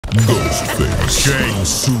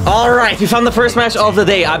Ghostface. Alright, we found the first match of the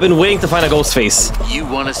day. I've been waiting to find a Ghostface. You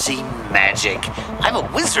want to see magic? I'm a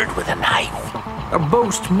wizard with a knife. A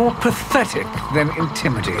boast more pathetic than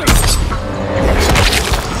intimidating.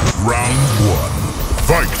 Round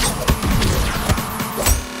 1. Fight!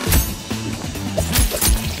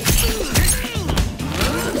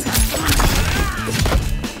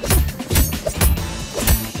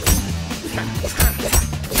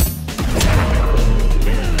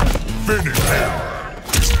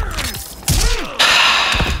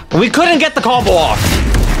 We couldn't get the combo off.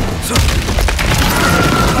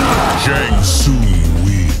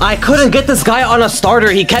 I couldn't get this guy on a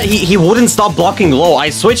starter. He wouldn't stop blocking low. I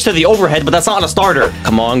switched to the overhead, but that's not on a starter.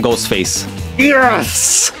 Come on, Ghostface.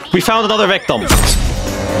 Yes! We found another victim. Round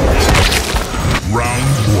 1.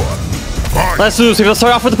 Fight. Let's do this. We'll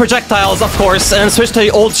start off with the projectiles, of course, and then switch to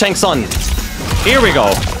the old Shang Tsung. Here we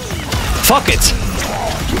go. Fuck it.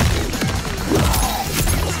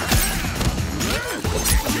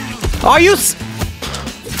 Are you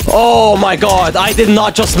Oh my god, I did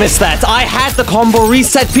not just miss that. I had the combo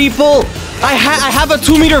reset, people. I have a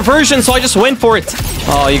 2-meter version, so I just went for it.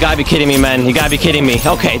 Oh, you gotta be kidding me, man. You gotta be kidding me.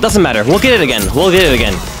 Okay, doesn't matter. We'll get it again. We'll get it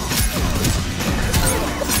again.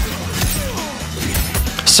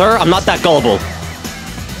 Sir, I'm not that gullible.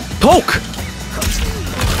 Poke!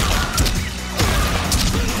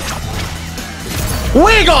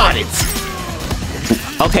 We got it!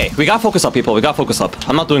 Okay, we gotta focus up, people. We gotta focus up.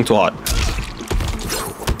 I'm not doing too hot.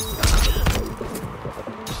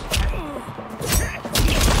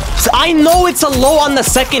 I know it's a low on the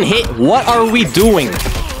second hit. What are we doing?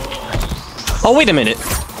 Oh, wait a minute.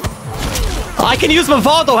 I can use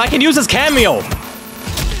Mavado. I can use his cameo.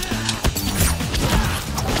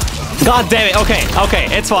 God damn it. Okay, okay.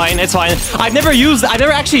 It's fine. It's fine. I've never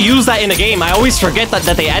actually used that in the game. I always forget that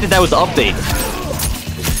they added that with the update.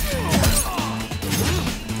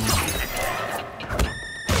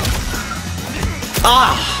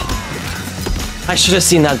 Ah! I should have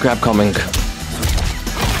seen that grab coming.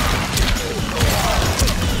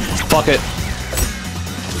 Fuck it.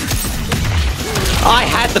 I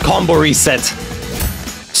had the combo reset.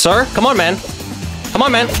 Sir, come on, man. Come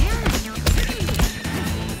on, man.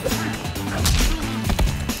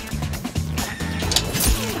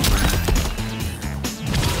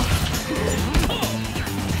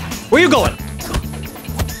 Where you going?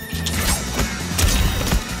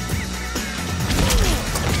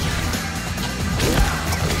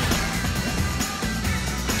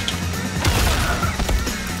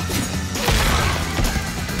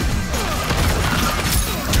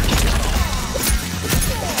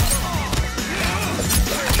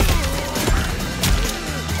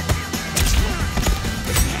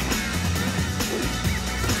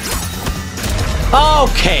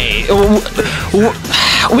 Okay,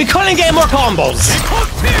 we couldn't get more combos.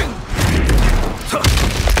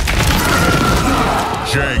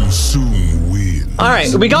 Shang Tsung wins. All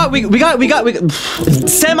right, we got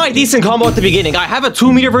semi-decent combo at the beginning. I have a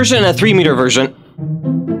 2-meter version and a 3-meter version.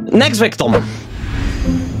 Next victim.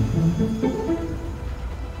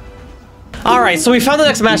 Alright, so we found the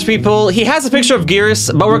next match, people. He has a picture of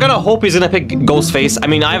Gears, but we're gonna hope he's gonna pick Ghostface. I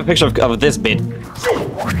mean, I have a picture of this bit.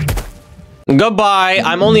 Goodbye.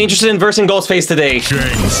 I'm only interested in versing Ghostface today. Shang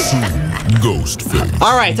Tsung, Ghostface.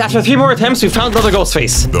 Alright, after 3 more attempts, we found another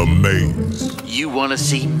Ghostface. The maze. You want to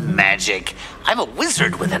see magic? I'm a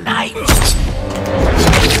wizard with a knife.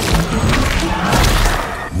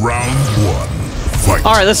 Round 1. Fight.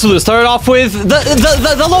 Alright, let's do this. Start it off with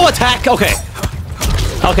the low attack. Okay.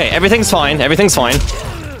 Okay, everything's fine. Everything's fine.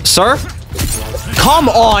 Sir? Come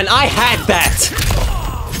on, I had that.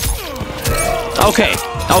 Okay.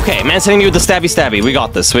 Okay, man sending you with the stabby. We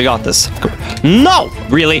got this. We got this. No!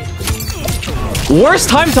 Really? Worst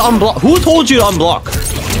time to unblock. Who told you to unblock?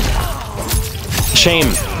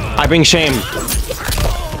 Shame. I bring shame.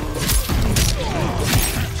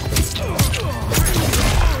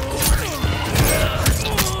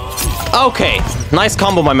 Okay. Nice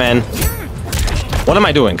combo, my man. What am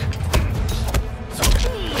I doing?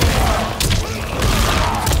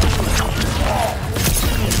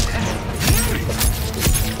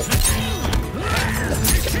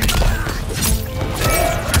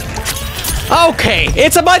 Okay,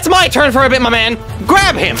 it's my turn for a bit, my man.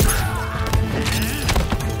 Grab him.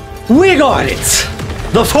 We got it.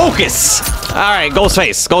 The focus. All right,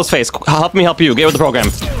 Ghostface, help me help you. Get with the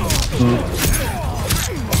program.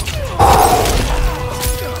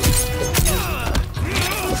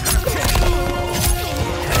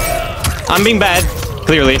 I'm being bad,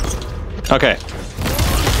 clearly. Okay.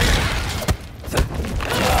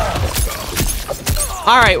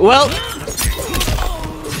 All right, well.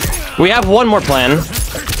 We have one more plan.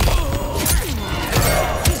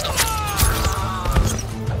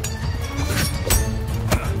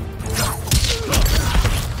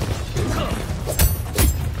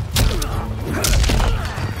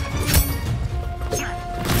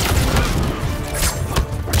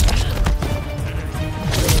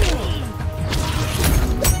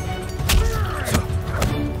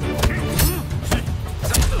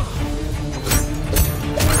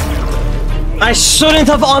 I shouldn't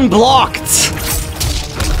have unblocked!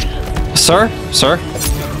 Sir? Sir?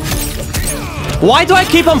 Why do I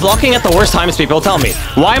keep unblocking at the worst times, people? Tell me.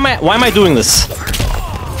 Why am I doing this?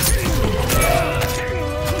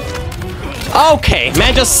 Okay,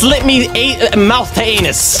 man just slit me mouth to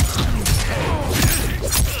anus.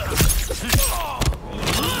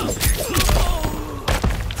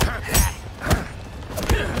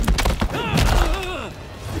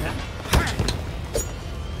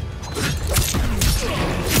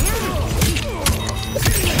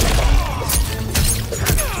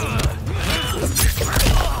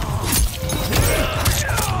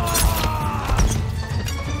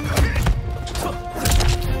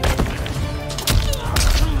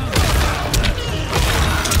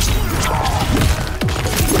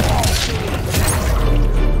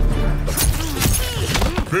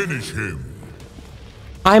 Finish him.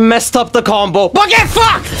 I messed up the combo, but get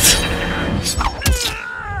fucked!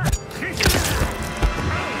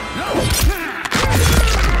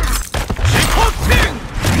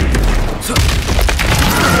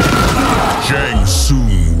 Shang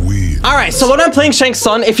Tsung wins. Alright, so when I'm playing Shang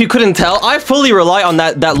Tsung, if you couldn't tell, I fully rely on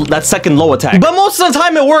that second low attack. But most of the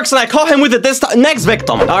time it works, and I caught him with it this time. Next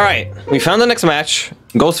victim. Alright, we found the next match.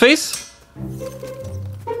 Ghostface?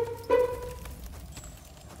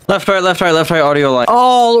 Left, right, left, right, left, right, audio line.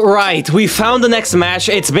 All right, we found the next match.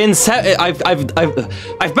 It's been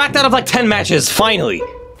I've backed out of like 10 matches, finally.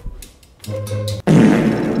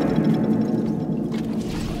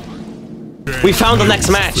 We found the next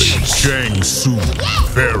match. Shang Tsung,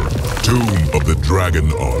 Pharaoh, Tomb of the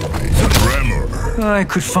Dragon Army. Tremor. I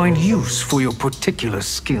could find use for your particular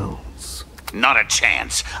skills. Not a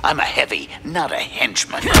chance. I'm a heavy, not a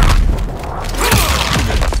henchman.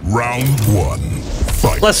 Round one.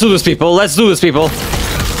 Fight. Let's do this, people. Let's do this, people.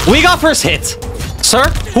 We got first hit. Sir,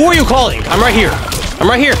 who are you calling? I'm right here. I'm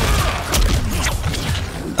right here.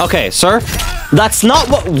 Okay, sir. That's not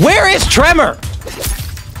what... Where is Tremor?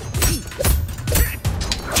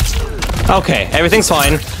 Okay, everything's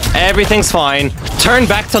fine. Everything's fine. Turn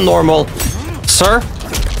back to normal. Sir?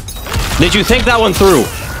 Did you think that one through?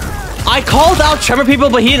 I called out Tremor, people,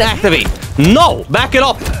 but he didn't activate. No! Back it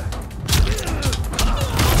up.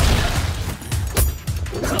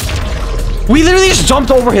 We literally just jumped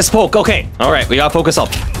over his poke. Okay. Alright, we gotta focus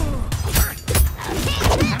up.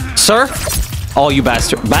 Sir? Oh, you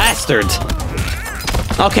bastard. Bastard!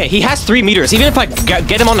 Okay, he has 3 meters. Even if I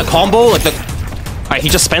get him on a combo, like the... Alright, he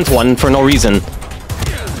just spent one for no reason.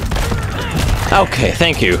 Okay,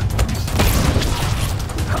 thank you.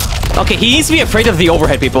 Okay, he needs to be afraid of the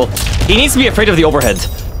overhead, people. He needs to be afraid of the overhead.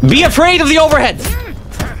 Be afraid of the overhead!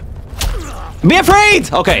 Be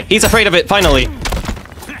afraid! Okay, he's afraid of it, finally.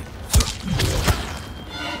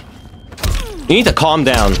 You need to calm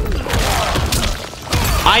down.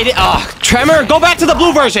 Tremor, go back to the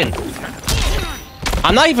blue version!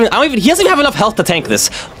 I don't even, he doesn't even have enough health to tank this.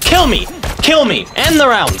 Kill me! Kill me! End the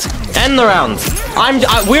round! End the round!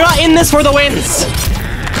 We're not in this for the wins!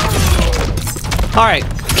 Alright,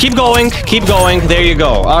 keep going, there you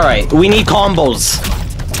go. Alright, we need combos.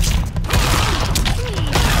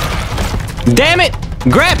 Damn it!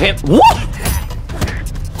 Grab him! What?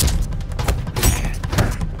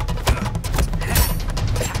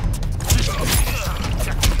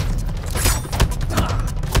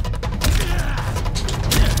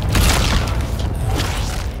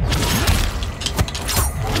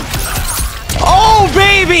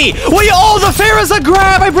 Baby! Oh, the fair is a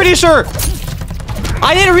grab, I'm pretty sure!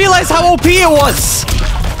 I didn't realize how OP it was!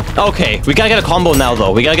 Okay, we gotta get a combo now,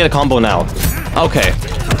 though. We gotta get a combo now. Okay.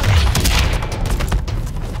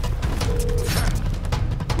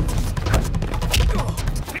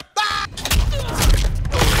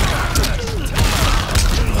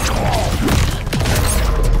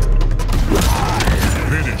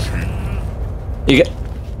 You get...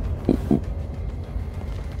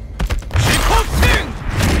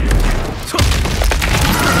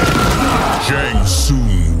 Shang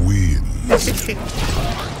Tsung wins.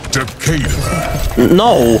 Takeda.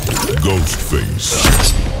 No. Ghostface.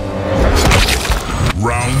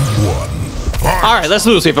 Round one. Alright, let's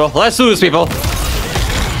do this, people. Let's do this, people.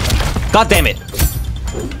 God damn it.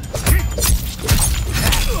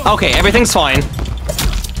 Okay, everything's fine.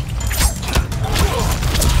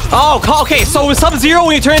 Oh, okay, so with Sub-Zero,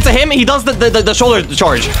 when you turn into him, he does the shoulder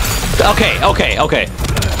charge. Okay.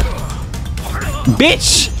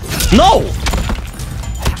 Bitch! No!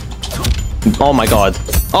 Oh my god.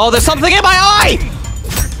 Oh, there's something in my eye!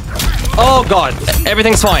 Oh god,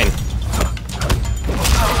 everything's fine.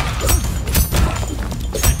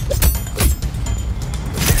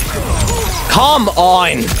 Come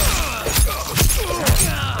on!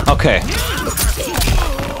 Okay.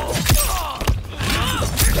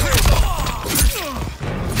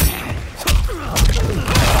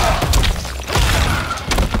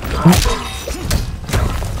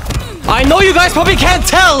 I know you guys probably can't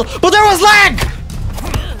tell, but there was lag!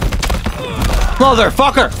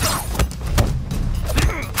 Motherfucker!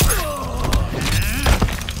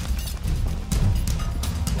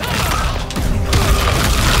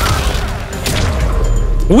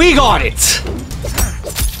 We got it!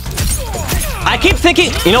 I keep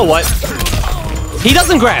thinking, you know what? He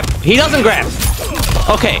doesn't grab. He doesn't grab.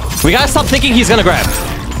 Okay, we gotta stop thinking he's gonna grab.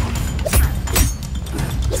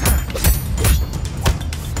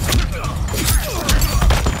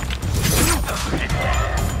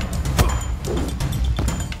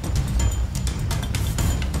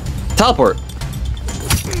 Teleport.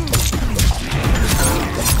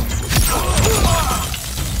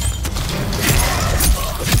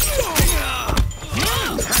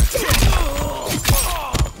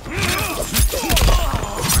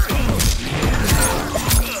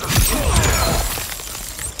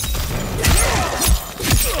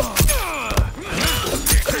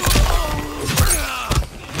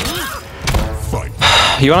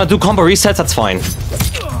 You wanna do combo resets? That's fine.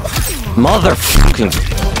 Motherfucking.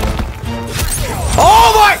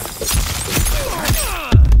 Oh my!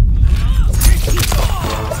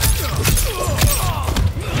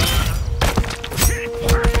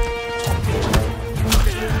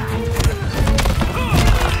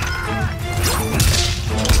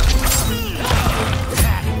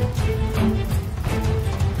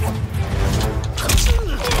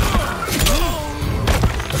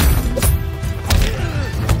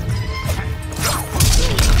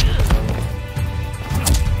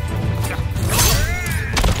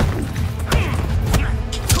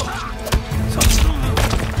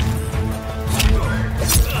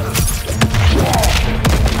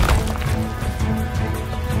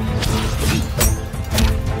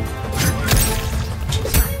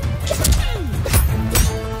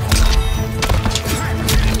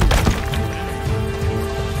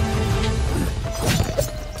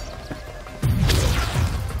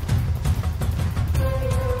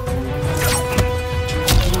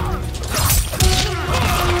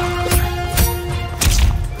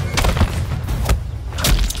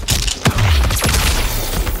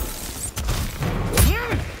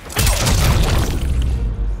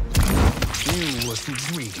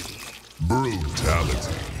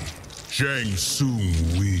 Brutality. Shang Tsung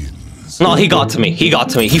wins. No, he got to me. He got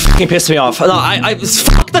to me. He fucking pissed me off. No,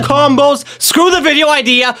 fuck the combos. Screw the video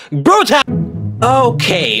idea. Brutal.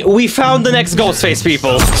 Okay, we found the next Ghostface,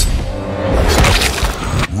 people.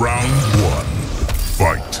 Round one.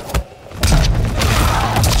 Fight.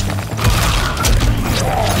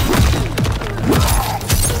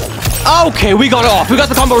 Okay, we got it off. We got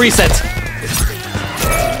the combo reset.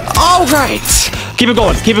 All right. Keep it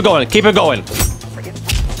going. Keep it going. Keep it going.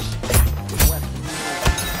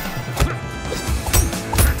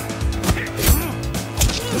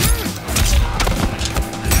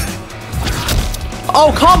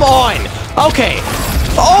 Oh, come on. Okay.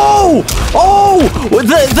 Oh! Oh!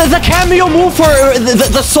 The cameo move for...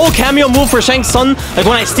 The sole cameo move for Shang Tsung, like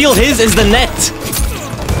when I steal his, is the net.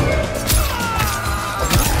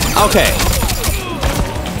 Okay.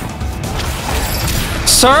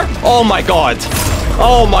 Sir? Oh my god.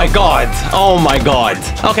 Oh my god. Oh my god.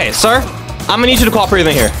 Okay, sir. I'm gonna need you to cooperate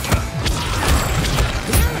in here.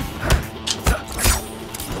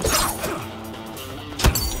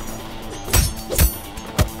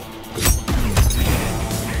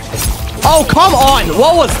 Oh, come on!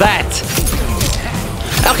 What was that?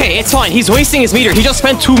 Okay, it's fine. He's wasting his meter. He just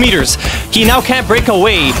spent 2 meters. He now can't break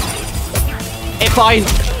away. If I...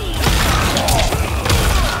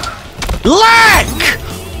 Lag!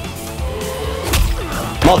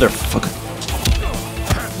 Motherfucker.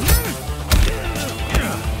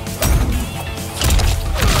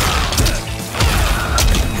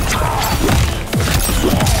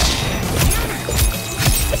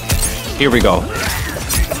 Here we go.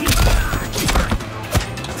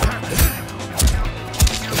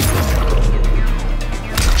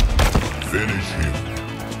 Finish him.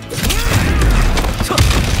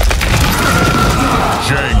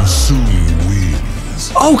 Shang Tsung wins.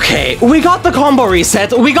 Okay, we got the combo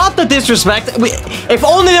reset. We got the disrespect. If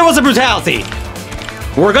only there was a brutality.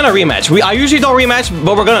 We're gonna rematch. I usually don't rematch,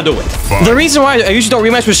 but we're gonna do it. Fine. The reason why I usually don't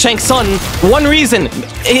rematch with Shang Tsung, one reason.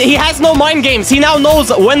 He has no mind games. He now knows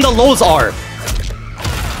when the lows are.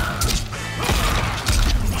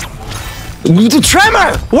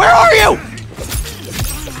 Tremor! Where are you?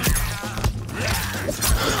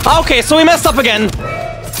 Okay, so we messed up again.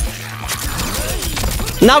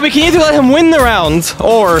 Now we can either let him win the round,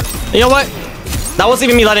 or... You know what? That wasn't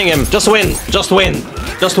even me letting him. Just win. Just win.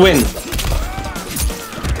 Just win.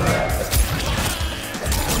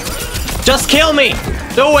 Just kill me!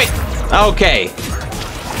 Do it! Okay.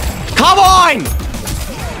 Come on!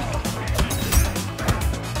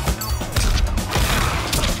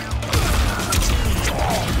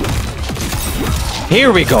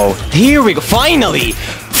 Here we go. Here we go. Finally!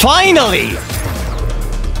 Finally!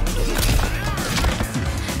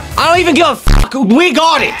 I don't even give a fuck. We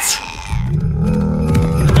got it!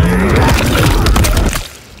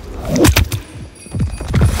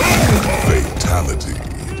 Fatality.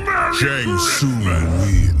 Shang Tsung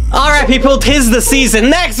wins. Alright, people, 'tis the season.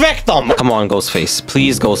 Next victim! Come on, Ghostface.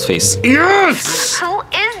 Please, Ghostface. Yes! Who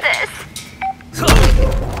is this?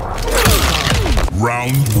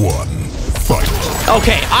 Round 1. Fight.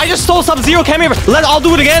 Okay, I just stole Sub-Zero cameo. I'll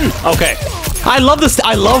do it again. Okay. I love this.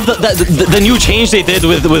 I love the new change they did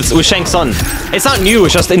with Shang Tsung. It's not new,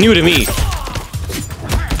 it's just new to me.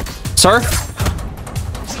 Sir?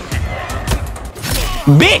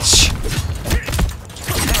 Bitch!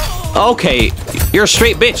 Okay, you're a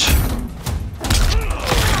straight bitch.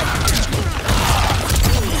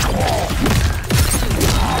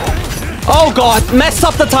 Oh god, messed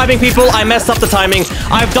up the timing, people. I messed up the timing.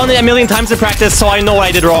 I've done it a million times in practice, so I know what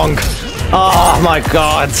I did wrong. Oh my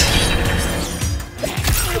god.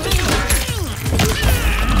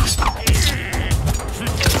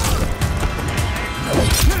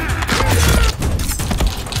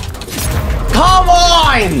 Come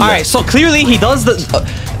on! Alright, so clearly he does the...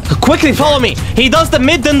 quickly follow me. He does the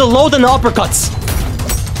mid, then the low, then the uppercuts.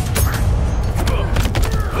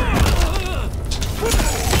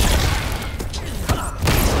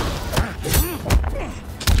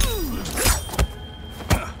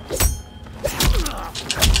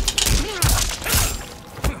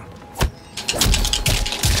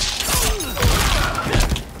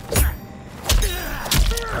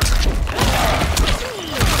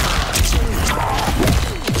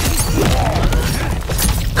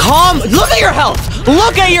 Look at your health!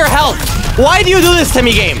 Look at your health! Why do you do this to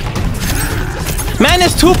me, game? Man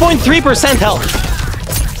is 2.3% health.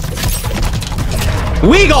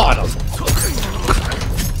 We got him!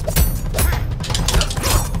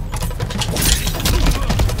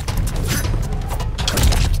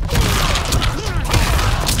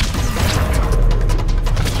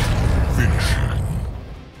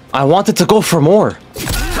 I wanted to go for more.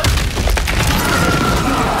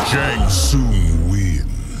 Shang Tsung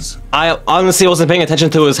wins. I honestly wasn't paying attention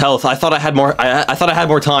to his health. I thought I had more. I thought I had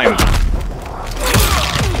more time.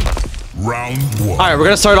 Round 1. All right, we're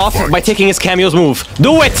gonna start off by taking his cameo's move.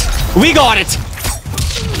 Do it! We got it!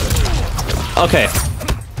 Okay.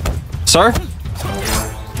 Sir?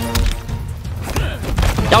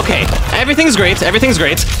 Okay, everything's great, everything's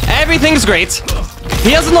great, everything's great.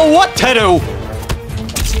 He doesn't know what to do!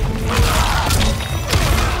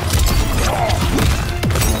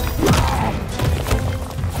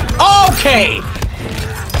 Okay!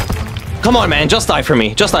 Come on, man, just die for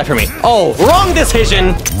me, just die for me. Oh, wrong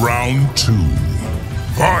decision! Round 2.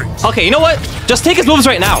 Fight. Okay, you know what? Just take his moves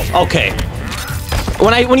right now. Okay.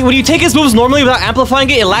 When you take his moves normally without amplifying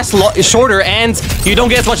it, it lasts shorter and you don't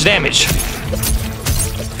get as much damage.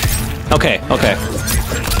 Okay, okay.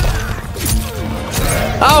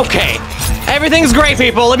 Okay. Everything's great,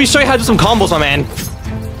 people. Let me show you how to do some combos, my man.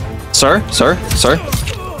 Sir? Sir? Sir?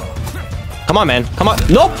 Come on, man. Come on.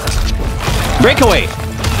 Nope! Breakaway.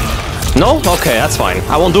 No? Okay, that's fine.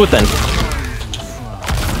 I won't do it then.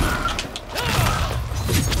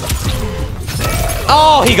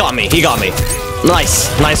 Oh, he got me. He got me. Nice.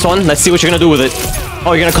 Nice one. Let's see what you're gonna do with it.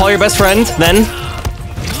 Oh, you're gonna call your best friend, then?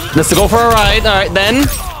 Let's go for a ride. Alright, then.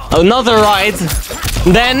 Another ride.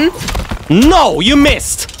 Then. No, you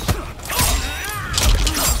missed.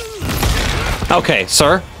 Okay,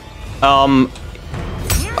 sir.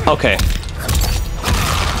 Okay.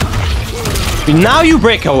 Now you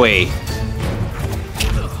break away.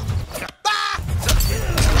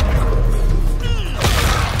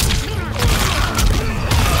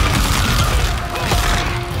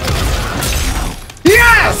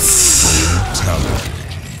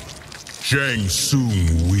 Shang Tsung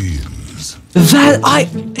wins. It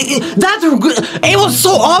was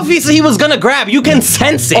so obvious that he was gonna grab. You can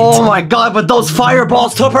sense it. Oh my god, but those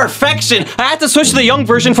fireballs to perfection. I had to switch to the young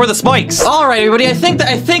version for the spikes. All right, everybody. I think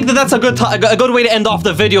that's a good way to end off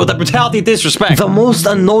the video. The brutality, disrespect. The most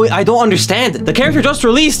annoying. I don't understand it. The character just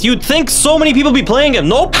released. You'd think so many people be playing him.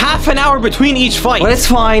 Nope. Half an hour between each fight. But it's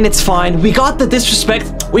fine. It's fine. We got the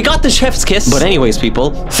disrespect. We got the chef's kiss. But anyways,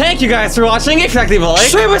 people, thank you guys for watching. If you like, leave a like.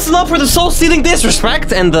 Sure, listen up for the soul-stealing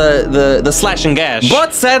disrespect and the slash and gash.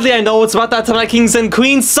 But sadly, I know it's about that time, my kings and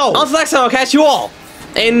queens. So until next time, I'll catch you all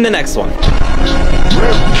in the next one.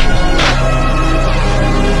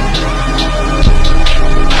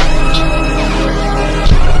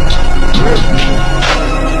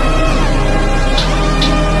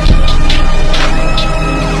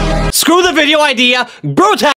 Screw the video idea. Brutal.